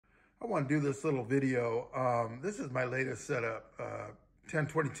I want to do this little video. This is my latest setup,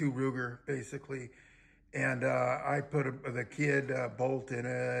 1022 Ruger, basically. And I put the kid bolt in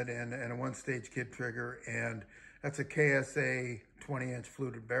it and a one-stage kid trigger. And that's a KSA 20-inch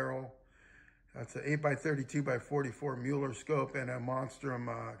fluted barrel. That's an 8x32 by 44 Mueller scope and a Monstrum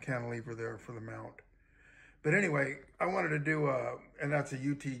cantilever there for the mount. But anyway, I wanted to do and that's a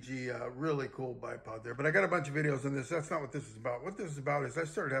UTG, really cool bipod there. But I got a bunch of videos on this. That's not what this is about. What this is about is I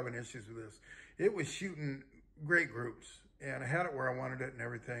started having issues with this. It was shooting great groups, and I had it where I wanted it and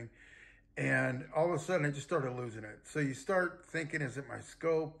everything. And all of a sudden, I just started losing it. So you start thinking, is it my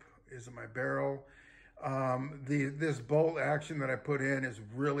scope? Is it my barrel? This bolt action that I put in is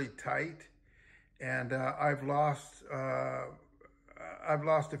really tight. And I've lost a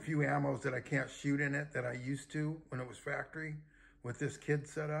few ammos that I can't shoot in it that I used to when it was factory with this kid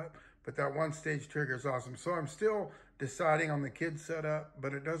setup. But that one stage trigger is awesome. So I'm still deciding on the kid setup,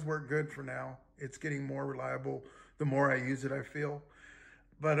 but it does work good for now. It's getting more reliable the more I use it, I feel.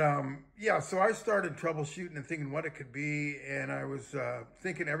 But yeah, so I started troubleshooting and thinking what it could be. And I was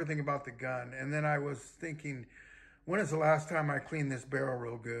thinking everything about the gun. And then I was thinking, when is the last time I cleaned this barrel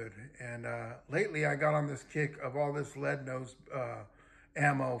real good? And lately I got on this kick of all this lead nose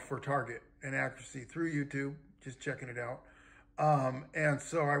ammo for target and accuracy through YouTube, just checking it out. And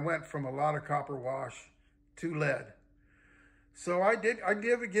so I went from a lot of copper wash to lead. So I gave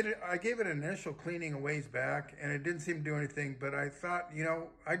it an initial cleaning a ways back, and it didn't seem to do anything. But I thought, you know,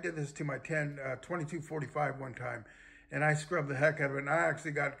 I did this to my 2245 one time, and I scrubbed the heck out of it, and I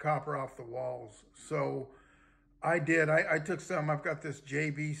actually got copper off the walls. So I did. I took some. I've got this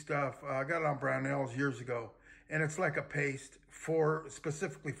JB stuff. I got it on Brownells years ago, and it's like a paste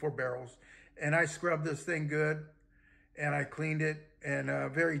specifically for barrels. And I scrubbed this thing good, and I cleaned it, and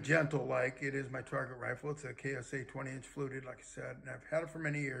very gentle, like it is my target rifle. It's a KSA 20-inch fluted, like I said, and I've had it for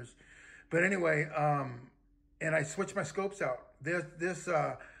many years. But anyway, and I switched my scopes out.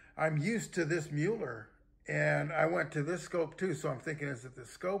 I'm used to this Mueller, and I went to this scope too. So I'm thinking, is it the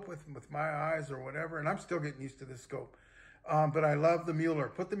scope with my eyes or whatever? And I'm still getting used to this scope. But I love the Mueller.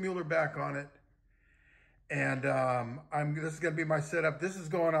 Put the Mueller back on it. And this is going to be my setup. This is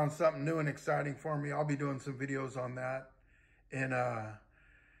going on something new and exciting for me. I'll be doing some videos on that. And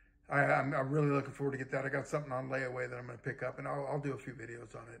I'm really looking forward to get that. I got something on layaway that I'm going to pick up, and I'll do a few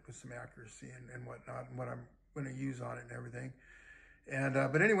videos on it with some accuracy and whatnot, and what I'm going to use on it and everything. And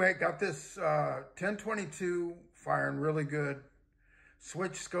but anyway, got this 1022 firing really good.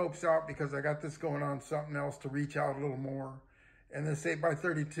 Switch scopes out because I got this going on something else to reach out a little more. And this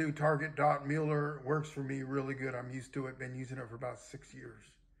 8x32 target dot Mueller works for me really good. I'm used to it. Been using it for about 6 years.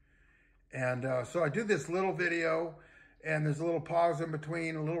 And so I do this little video, and there's a little pause in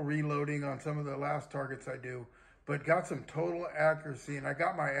between, a little reloading on some of the last targets I do, but got some total accuracy, and I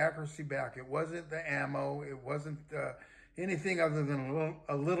got my accuracy back. It wasn't the ammo. It wasn't anything other than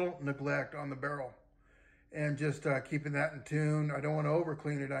a little neglect on the barrel, and just keeping that in tune. I don't want to over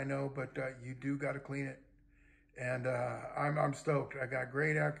clean it, I know, but you do got to clean it. And I'm stoked. I got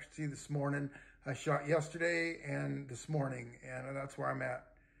great accuracy this morning. I shot yesterday and this morning, and that's where I'm at.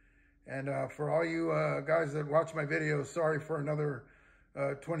 And for all you guys that watch my videos, sorry for another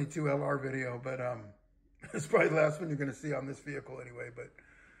 22 LR video, but it's probably the last one you're going to see on this vehicle anyway. But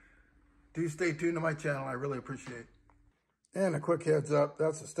do stay tuned to my channel. I really appreciate it. And a quick heads up,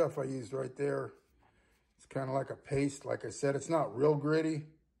 that's the stuff I used right there. It's kind of like a paste. Like I said, it's not real gritty.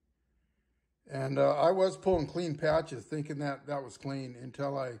 And I was pulling clean patches thinking that was clean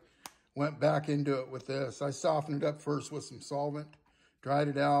until I went back into it with this. I softened it up first with some solvent, dried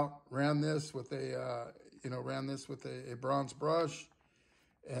it out, ran this with a bronze brush,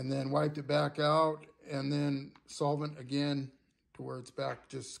 and then wiped it back out, and then solvent again to where it's back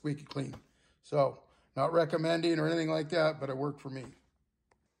just squeaky clean. So not recommending or anything like that, but it worked for me.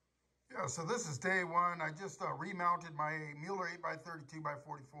 Yeah, so this is day one. I just remounted my Mueller 8x32 by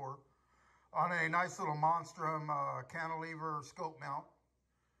 44 on a nice little Monstrum cantilever scope mount.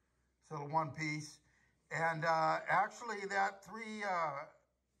 It's a little one piece. And actually that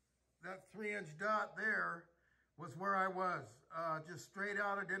 3-inch dot there was where I was. Just straight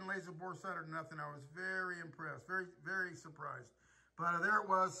out. I didn't laser bore sight or nothing. I was very impressed, very, very surprised. But there it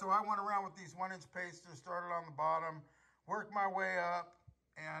was. So I went around with these 1-inch pasters, started on the bottom, worked my way up,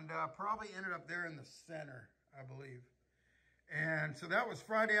 and probably ended up there in the center, I believe. And so that was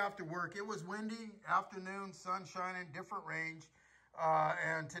Friday after work. It was windy, afternoon, sun shining, different range.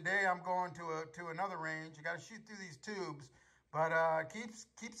 And today I'm going to another range. You got to shoot through these tubes, but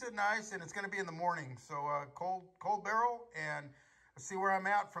keeps it nice, and it's going to be in the morning. So cold barrel, and see where I'm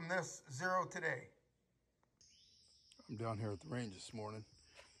at from this 0 today. I'm down here at the range this morning,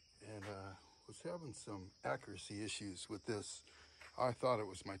 and was having some accuracy issues with this. I thought it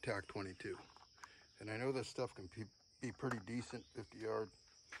was my TAC-22, and I know this stuff can be pretty decent, 50 yard,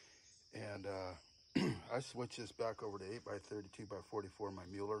 and I switched this back over to 8x32x44, my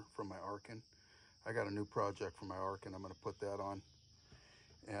Mueller from my Archangel. I got a new project for my Archangel. I'm going to put that on.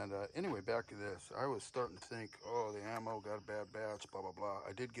 And anyway, back to this. I was starting to think, oh, the ammo got a bad batch, blah, blah, blah.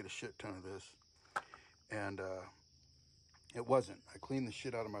 I did get a shit ton of this. And it wasn't. I cleaned the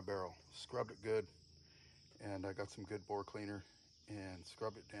shit out of my barrel, scrubbed it good, and I got some good bore cleaner and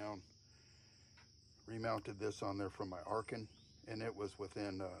scrubbed it down. Remounted this on there from my Archangel, and it was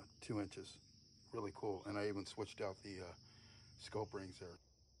within 2 inches. Really cool. And I even switched out the scope rings there.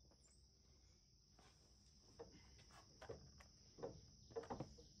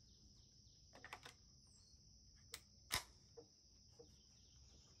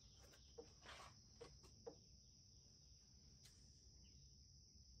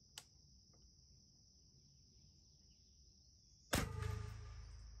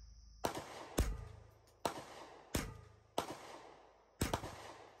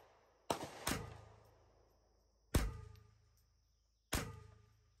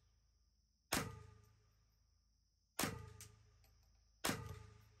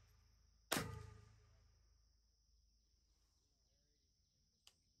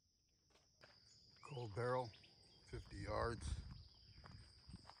 Cold barrel, 50 yards.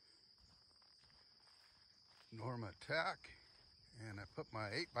 Norma tack, and I put my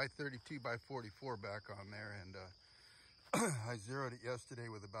 8x32x44 back on there, and I zeroed it yesterday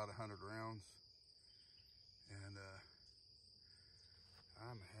with about 100 rounds, and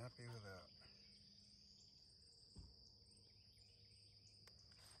I'm happy with that.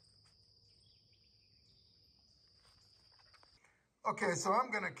 Okay, so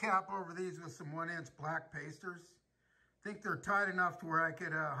I'm going to cap over these with some 1-inch black pasters. I think they're tight enough to where I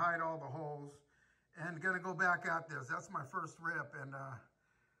could hide all the holes. And going to go back at this. That's my first rip, and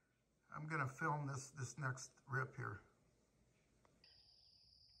I'm going to film this next rip here.